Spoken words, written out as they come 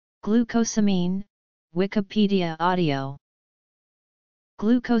Glucosamine, Wikipedia audio.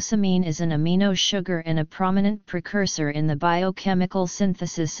 Glucosamine is an amino sugar and a prominent precursor in the biochemical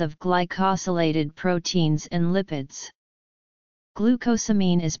synthesis of glycosylated proteins and lipids.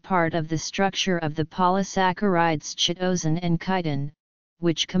 Glucosamine is part of the structure of the polysaccharides chitosan and chitin,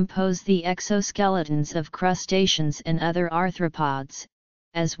 which compose the exoskeletons of crustaceans and other arthropods,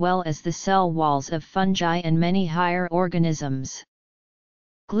 as well as the cell walls of fungi and many higher organisms.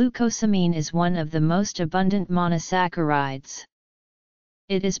 Glucosamine is one of the most abundant monosaccharides.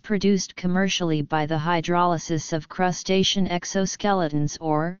 It is produced commercially by the hydrolysis of crustacean exoskeletons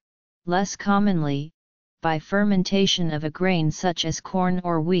or, less commonly, by fermentation of a grain such as corn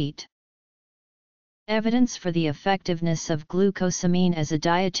or wheat. Evidence for the effectiveness of glucosamine as a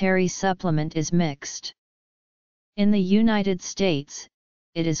dietary supplement is mixed. In the United States,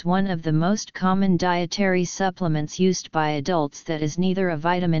 it is one of the most common dietary supplements used by adults that is neither a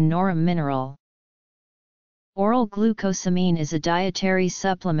vitamin nor a mineral. Oral glucosamine is a dietary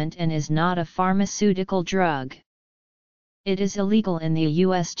supplement and is not a pharmaceutical drug. It is illegal in the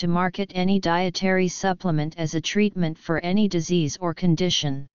U.S. to market any dietary supplement as a treatment for any disease or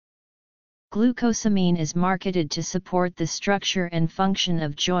condition. Glucosamine is marketed to support the structure and function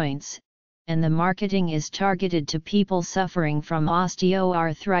of joints, and the marketing is targeted to people suffering from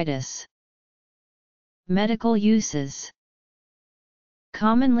osteoarthritis. Medical uses.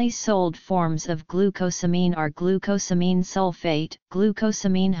 Commonly sold forms of glucosamine are glucosamine sulfate,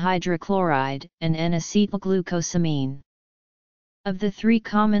 glucosamine hydrochloride, and N-acetylglucosamine. Of the three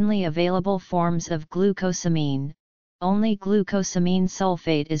commonly available forms of glucosamine, only glucosamine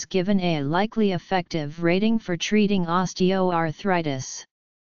sulfate is given a likely effective rating for treating osteoarthritis.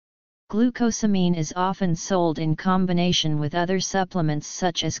 Glucosamine is often sold in combination with other supplements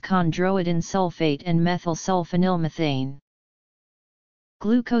such as chondroitin sulfate and methylsulfonylmethane.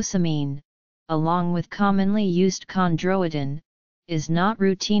 Glucosamine, along with commonly used chondroitin, is not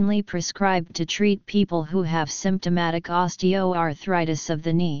routinely prescribed to treat people who have symptomatic osteoarthritis of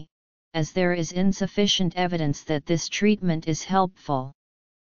the knee, as there is insufficient evidence that this treatment is helpful.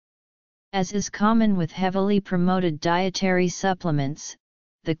 As is common with heavily promoted dietary supplements,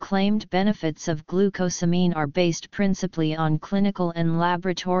 the claimed benefits of glucosamine are based principally on clinical and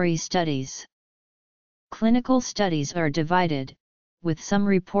laboratory studies. Clinical studies are divided, with some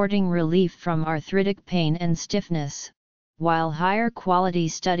reporting relief from arthritic pain and stiffness, while higher quality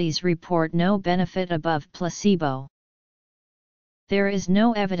studies report no benefit above placebo. There is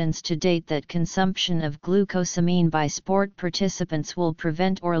no evidence to date that consumption of glucosamine by sport participants will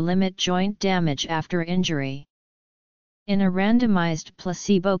prevent or limit joint damage after injury. In a randomized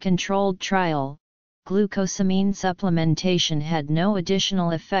placebo-controlled trial, glucosamine supplementation had no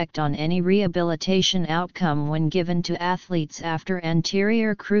additional effect on any rehabilitation outcome when given to athletes after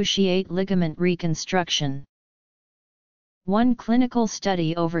anterior cruciate ligament reconstruction. One clinical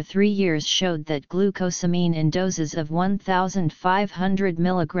study over 3 years showed that glucosamine in doses of 1,500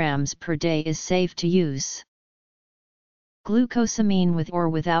 mg per day is safe to use. Glucosamine with or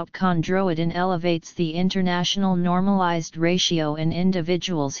without chondroitin elevates the international normalized ratio in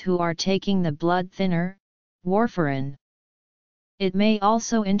individuals who are taking the blood thinner, warfarin. It may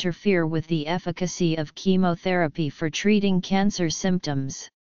also interfere with the efficacy of chemotherapy for treating cancer symptoms.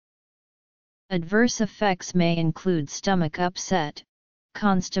 Adverse effects may include stomach upset,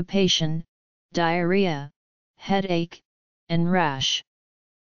 constipation, diarrhea, headache, and rash.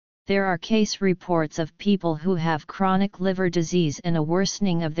 There are case reports of people who have chronic liver disease and a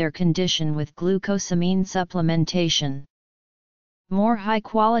worsening of their condition with glucosamine supplementation. More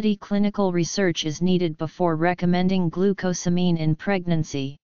high-quality clinical research is needed before recommending glucosamine in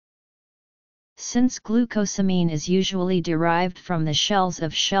pregnancy. Since glucosamine is usually derived from the shells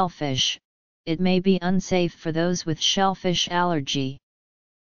of shellfish, it may be unsafe for those with shellfish allergy.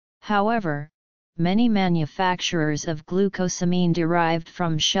 However, many manufacturers of glucosamine derived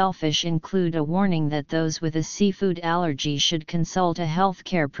from shellfish include a warning that those with a seafood allergy should consult a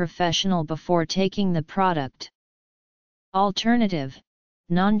healthcare professional before taking the product. Alternative,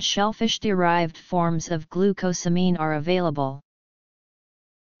 non-shellfish derived forms of glucosamine are available.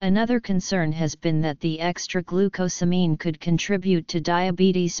 Another concern has been that the extra glucosamine could contribute to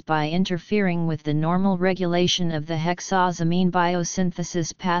diabetes by interfering with the normal regulation of the hexosamine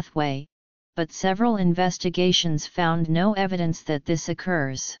biosynthesis pathway, but several investigations found no evidence that this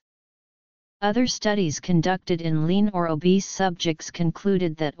occurs. Other studies conducted in lean or obese subjects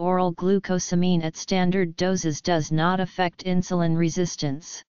concluded that oral glucosamine at standard doses does not affect insulin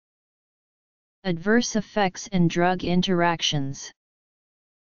resistance. Adverse effects and drug interactions.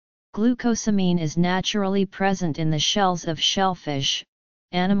 Glucosamine is naturally present in the shells of shellfish,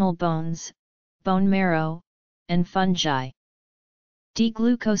 animal bones, bone marrow, and fungi.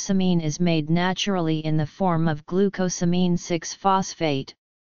 D-glucosamine is made naturally in the form of glucosamine 6-phosphate,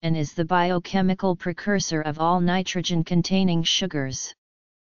 and is the biochemical precursor of all nitrogen-containing sugars.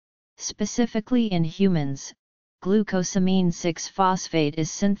 Specifically in humans, glucosamine 6-phosphate is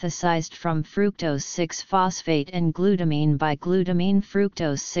synthesized from fructose 6-phosphate and glutamine by glutamine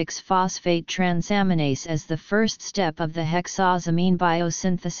fructose 6-phosphate transaminase as the first step of the hexosamine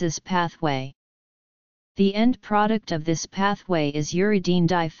biosynthesis pathway. The end product of this pathway is uridine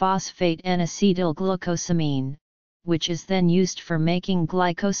diphosphate N-acetylglucosamine, which is then used for making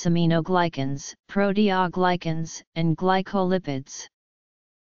glycosaminoglycans, proteoglycans, and glycolipids.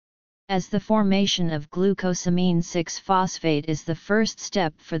 As the formation of glucosamine 6-phosphate is the first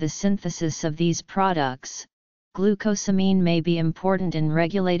step for the synthesis of these products, glucosamine may be important in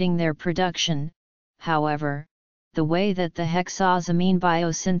regulating their production. However, the way that the hexosamine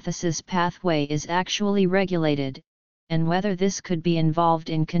biosynthesis pathway is actually regulated, and whether this could be involved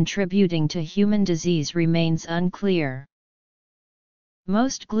in contributing to human disease remains unclear.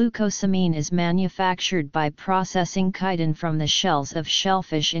 Most glucosamine is manufactured by processing chitin from the shells of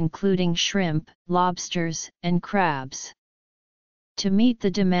shellfish including shrimp, lobsters, and crabs. To meet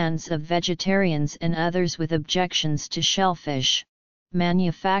the demands of vegetarians and others with objections to shellfish,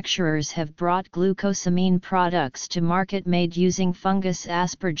 manufacturers have brought glucosamine products to market made using fungus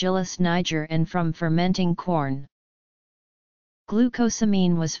Aspergillus niger and from fermenting corn.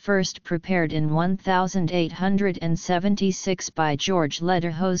 Glucosamine was first prepared in 1876 by George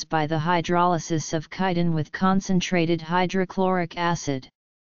Lederhose by the hydrolysis of chitin with concentrated hydrochloric acid.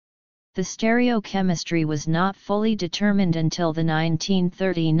 The stereochemistry was not fully determined until the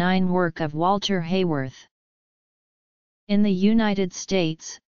 1939 work of Walter Hayworth. In the United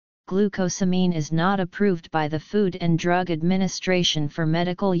States, glucosamine is not approved by the Food and Drug Administration for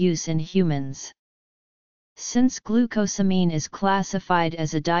medical use in humans. Since glucosamine is classified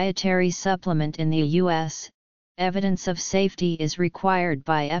as a dietary supplement in the U.S., evidence of safety is required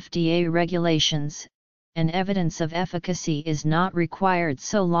by FDA regulations, and evidence of efficacy is not required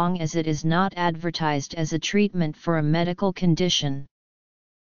so long as it is not advertised as a treatment for a medical condition.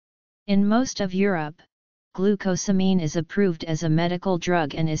 In most of Europe, glucosamine is approved as a medical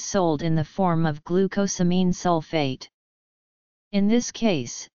drug and is sold in the form of glucosamine sulfate. In this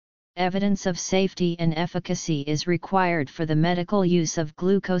case, evidence of safety and efficacy is required for the medical use of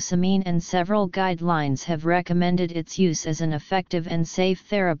glucosamine, and several guidelines have recommended its use as an effective and safe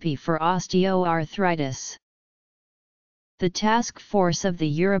therapy for osteoarthritis. The task force of the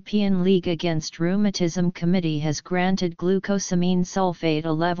European League Against Rheumatism Committee has granted glucosamine sulfate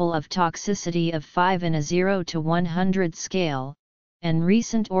a level of toxicity of 5 in a 0 to 100 scale, and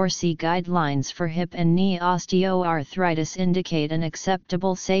recent ORSI guidelines for hip and knee osteoarthritis indicate an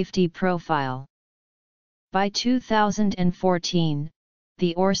acceptable safety profile. By 2014,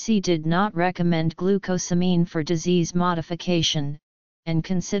 the ORSI did not recommend glucosamine for disease modification, and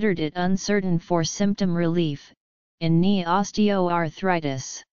considered it uncertain for symptom relief in knee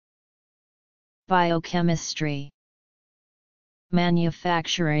osteoarthritis. Biochemistry.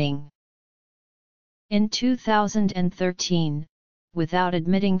 Manufacturing. In 2013, without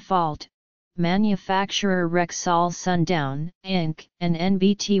admitting fault, manufacturer Rexall Sundown, Inc., and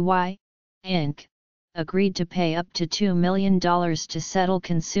NBTY, Inc., agreed to pay up to $2 million to settle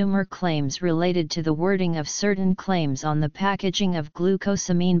consumer claims related to the wording of certain claims on the packaging of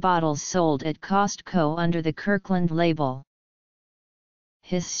glucosamine bottles sold at Costco under the Kirkland label.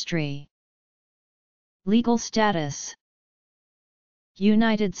 History. Legal status.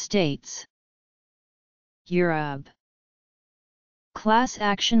 United States. Europe. Class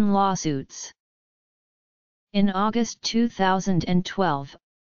action lawsuits. In August 2012,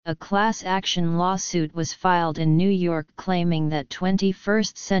 a class action lawsuit was filed in New York claiming that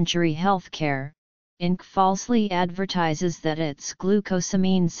 21st Century Healthcare, Inc. falsely advertises that its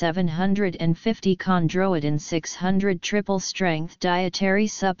glucosamine 750 chondroitin 600 triple-strength dietary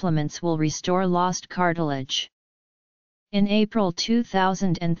supplements will restore lost cartilage. In April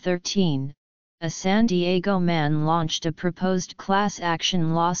 2013, a San Diego man launched a proposed class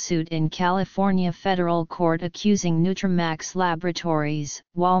action lawsuit in California federal court accusing Nutramax Laboratories,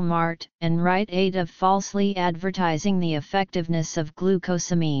 Walmart, and Rite Aid of falsely advertising the effectiveness of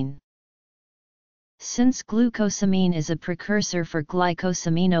glucosamine. Since glucosamine is a precursor for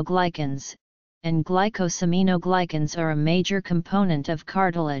glycosaminoglycans, and glycosaminoglycans are a major component of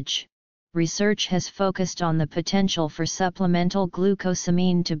cartilage, research has focused on the potential for supplemental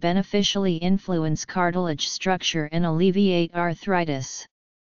glucosamine to beneficially influence cartilage structure and alleviate arthritis.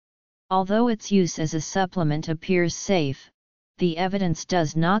 Although its use as a supplement appears safe, the evidence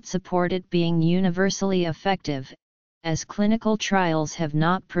does not support it being universally effective, as clinical trials have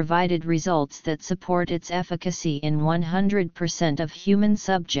not provided results that support its efficacy in 100% of human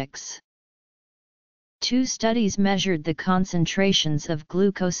subjects. 2 studies measured the concentrations of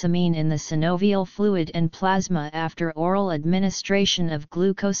glucosamine in the synovial fluid and plasma after oral administration of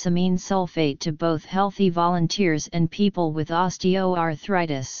glucosamine sulfate to both healthy volunteers and people with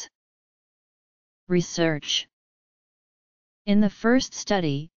osteoarthritis. Research. In the first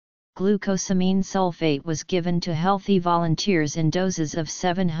study, glucosamine sulfate was given to healthy volunteers in doses of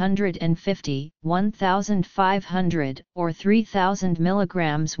 750, 1,500, or 3,000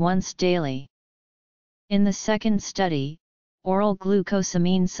 mg once daily. In the second study, oral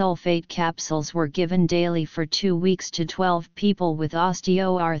glucosamine sulfate capsules were given daily for 2 weeks to 12 people with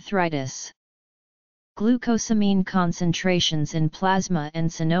osteoarthritis. Glucosamine concentrations in plasma and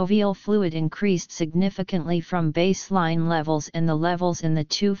synovial fluid increased significantly from baseline levels, and the levels in the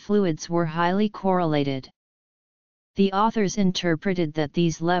 2 fluids were highly correlated. The authors interpreted that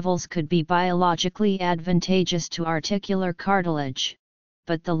these levels could be biologically advantageous to articular cartilage,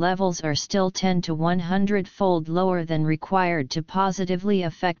 but the levels are still 10 to 100-fold lower than required to positively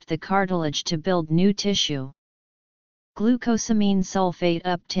affect the cartilage to build new tissue. Glucosamine sulfate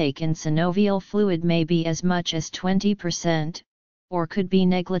uptake in synovial fluid may be as much as 20%, or could be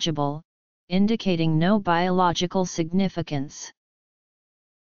negligible, indicating no biological significance.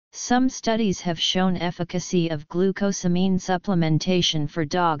 Some studies have shown efficacy of glucosamine supplementation for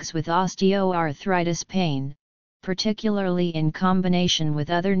dogs with osteoarthritis pain, particularly in combination with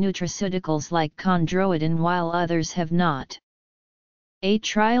other nutraceuticals like chondroitin, while others have not. A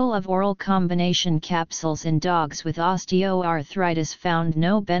trial of oral combination capsules in dogs with osteoarthritis found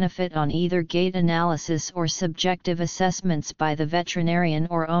no benefit on either gait analysis or subjective assessments by the veterinarian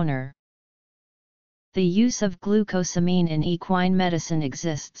or owner. The use of glucosamine in equine medicine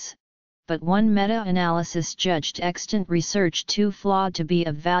exists, but one meta-analysis judged extant research too flawed to be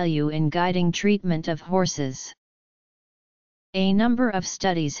of value in guiding treatment of horses. A number of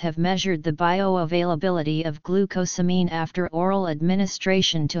studies have measured the bioavailability of glucosamine after oral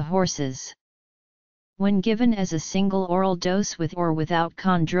administration to horses. When given as a single oral dose with or without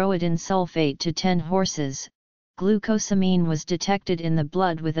chondroitin sulfate to 10 horses, glucosamine was detected in the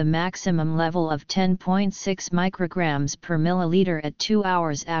blood with a maximum level of 10.6 micrograms per milliliter at 2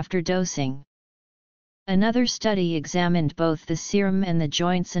 hours after dosing. Another study examined both the serum and the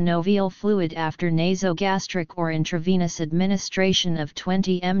joint synovial fluid after nasogastric or intravenous administration of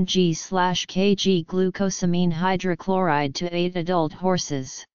 20 mg/kg glucosamine hydrochloride to 8 adult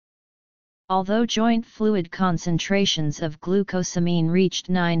horses. Although joint fluid concentrations of glucosamine reached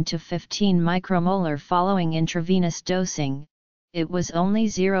 9 to 15 micromolar following intravenous dosing, it was only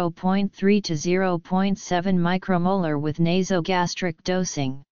 0.3 to 0.7 micromolar with nasogastric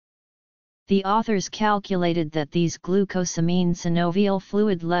dosing. The authors calculated that these glucosamine synovial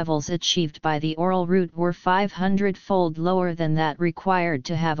fluid levels achieved by the oral route were 500-fold lower than that required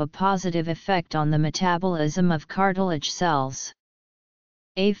to have a positive effect on the metabolism of cartilage cells.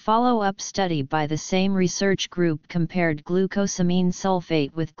 A follow-up study by the same research group compared glucosamine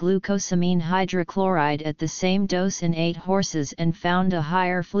sulfate with glucosamine hydrochloride at the same dose in 8 horses and found a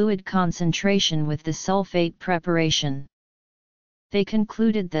higher fluid concentration with the sulfate preparation. They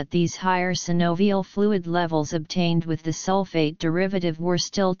concluded that these higher synovial fluid levels obtained with the sulfate derivative were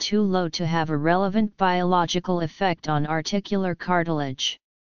still too low to have a relevant biological effect on articular cartilage.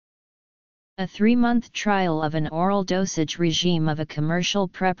 A 3-month trial of an oral dosage regime of a commercial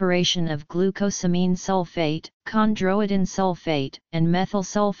preparation of glucosamine sulfate, chondroitin sulfate, and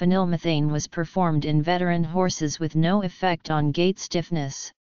methylsulfonylmethane was performed in veteran horses with no effect on gait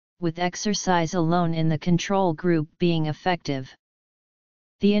stiffness, with exercise alone in the control group being effective.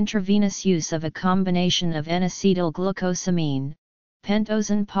 The intravenous use of a combination of N-acetylglucosamine,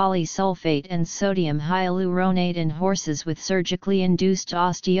 pentosane polysulfate and sodium hyaluronate in horses with surgically induced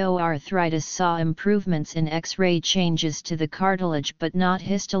osteoarthritis saw improvements in X-ray changes to the cartilage but not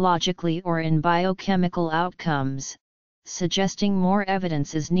histologically or in biochemical outcomes, suggesting more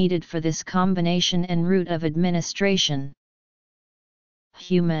evidence is needed for this combination and route of administration.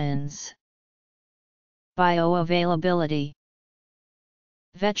 Humans. Bioavailability.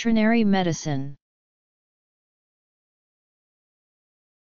 Veterinary medicine.